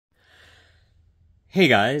Hey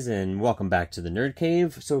guys, and welcome back to the Nerd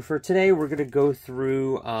Cave. So for today, we're going to go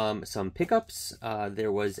through some pickups.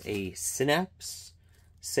 There was a Synapse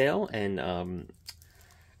sale, and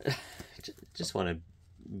just want to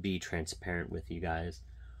be transparent with you guys.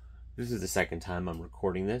 This is the second time I'm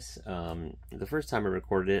recording this. The first time I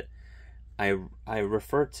recorded it, I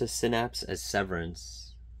referred to Synapse as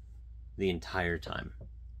Severance the entire time.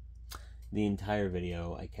 The entire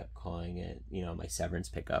video, I kept calling it, my Severance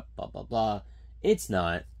pickup, blah, blah, blah. It's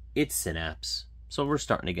not. It's Synapse. So we're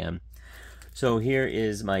starting again. So here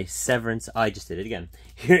is my Severance. I just did it again.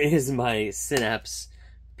 Here is my Synapse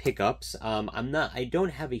pickups. I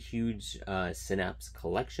don't have a huge Synapse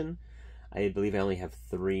collection. I believe I only have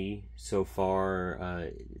 3 so far.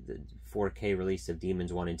 The 4K release of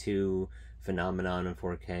Demons 1 and 2, Phenomenon in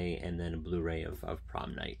 4K, and then a Blu-ray of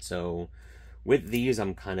Prom Night. So with these,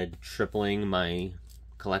 I'm kind of tripling my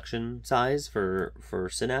collection size for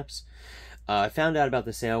Synapse. I found out about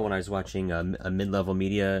the sale when I was watching a Mid-Level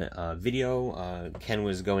Media video. Ken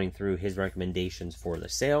was going through his recommendations for the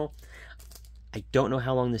sale. I don't know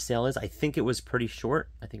how long the sale is. I think it was pretty short.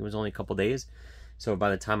 I think it was only a couple days. So by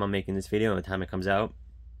the time I'm making this video and the time it comes out,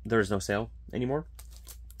 there's no sale anymore.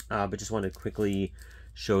 But just wanted to quickly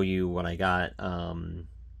show you what I got.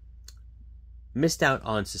 Missed out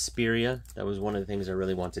on Suspiria. That was one of the things I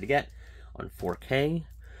really wanted to get on 4K,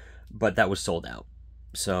 but that was sold out.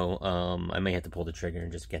 So I may have to pull the trigger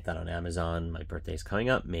and just get that on Amazon. My birthday's coming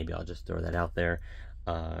up. Maybe I'll just throw that out there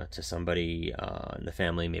to somebody in the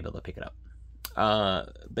family. Maybe they'll pick it up.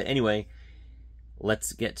 But anyway,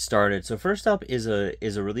 let's get started. So first up is a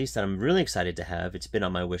release that I'm really excited to have. It's been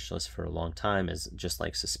on my wish list for a long time, as just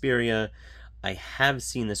like Suspiria. I have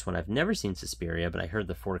seen this one. I've never seen Suspiria, but I heard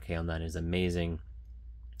the 4K on that is amazing.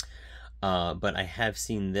 But I have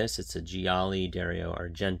seen this. It's a Gialli Dario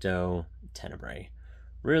Argento Tenebrae.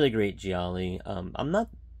 Really great Gialli. I'm not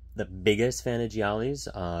the biggest fan of Giallis,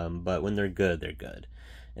 but when they're good, they're good.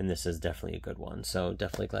 And this is definitely a good one. So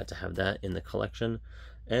definitely glad to have that in the collection.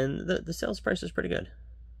 And the sales price is pretty good.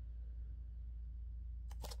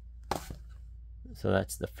 So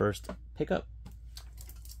that's the first pickup.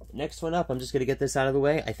 Next one up, I'm just going to get this out of the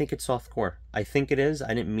way. I think it's softcore. I think it is.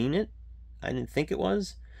 I didn't mean it. I didn't think it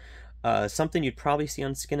was. Something you'd probably see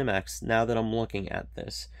on Synapse now that I'm looking at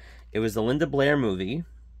this. It was the Linda Blair movie,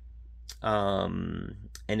 and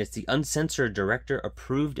it's the uncensored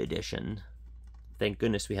director-approved edition. Thank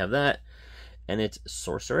goodness we have that. And it's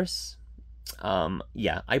Sorceress.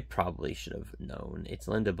 Yeah, I probably should have known. It's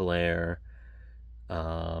Linda Blair,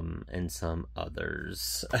 and some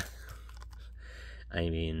others. I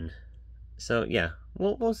mean, so yeah,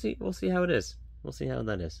 we'll see how it is. We'll see how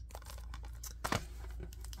that is.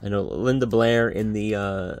 I know Linda Blair in the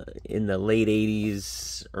late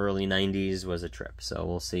 80s, early 90s was a trip. So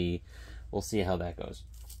we'll see how that goes.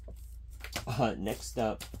 Next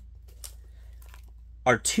up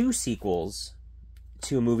are 2 sequels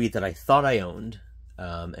to a movie that I thought I owned.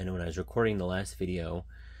 And when I was recording the last video,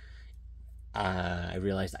 I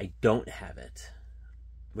realized I don't have it,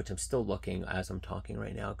 which I'm still looking as I'm talking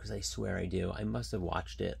right now, because I swear I do. I must have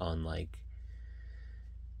watched it on, like,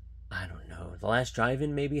 I don't know, The Last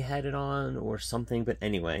Drive-In maybe had it on or something. But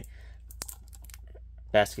anyway,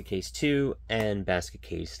 Basket Case 2 and Basket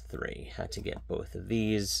Case 3. Had to get both of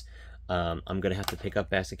these. I'm going to have to pick up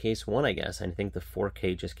Basket Case 1, I guess. I think the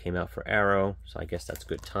 4K just came out for Arrow, so I guess that's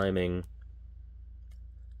good timing.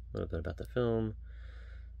 A little bit about the film.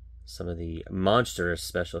 Some of the monstrous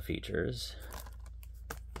special features.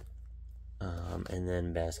 And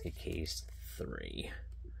then Basket Case 3.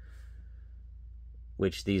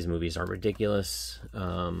 Which these movies are ridiculous,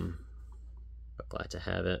 but glad to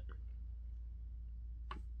have it.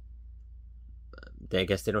 I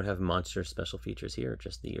guess they don't have monster special features here,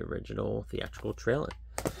 just the original theatrical trailer.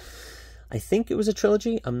 I think it was a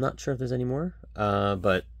trilogy. I'm not sure if there's any more,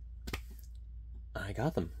 but I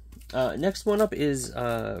got them. Next one up is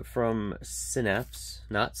from Synapse,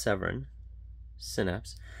 not Severin.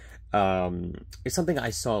 Synapse. It's something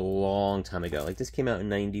I saw a long time ago. Like, this came out in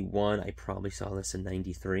 91. I probably saw this in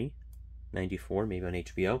 93, 94, maybe on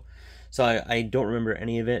HBO. So I don't remember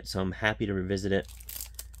any of it, so I'm happy to revisit it.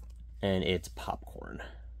 And it's Popcorn.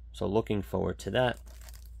 So looking forward to that.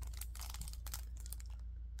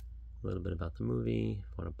 A little bit about the movie.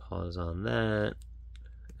 Want to pause on that.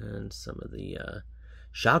 And some of the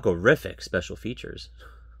shockerific special features.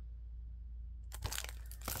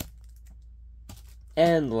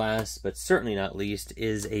 And last, but certainly not least,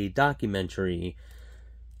 is a documentary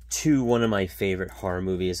to one of my favorite horror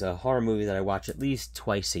movies. A horror movie that I watch at least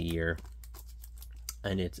twice a year.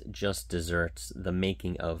 And it just deserts the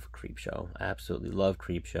making of Creepshow. I absolutely love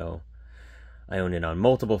Creepshow. I own it on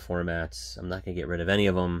multiple formats. I'm not going to get rid of any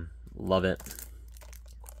of them. Love it.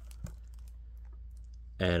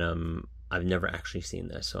 And I've never actually seen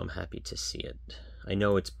this, so I'm happy to see it. I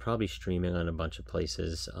know it's probably streaming on a bunch of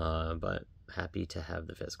places, but happy to have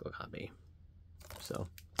the physical copy. So,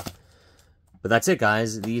 but that's it,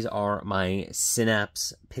 guys. These are my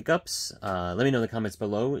Synapse pickups. Let me know in the comments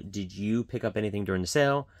below. Did you pick up anything during the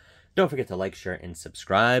sale? Don't forget to like, share, and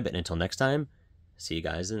subscribe. And until next time, see you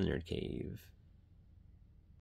guys in the Nerd Cave.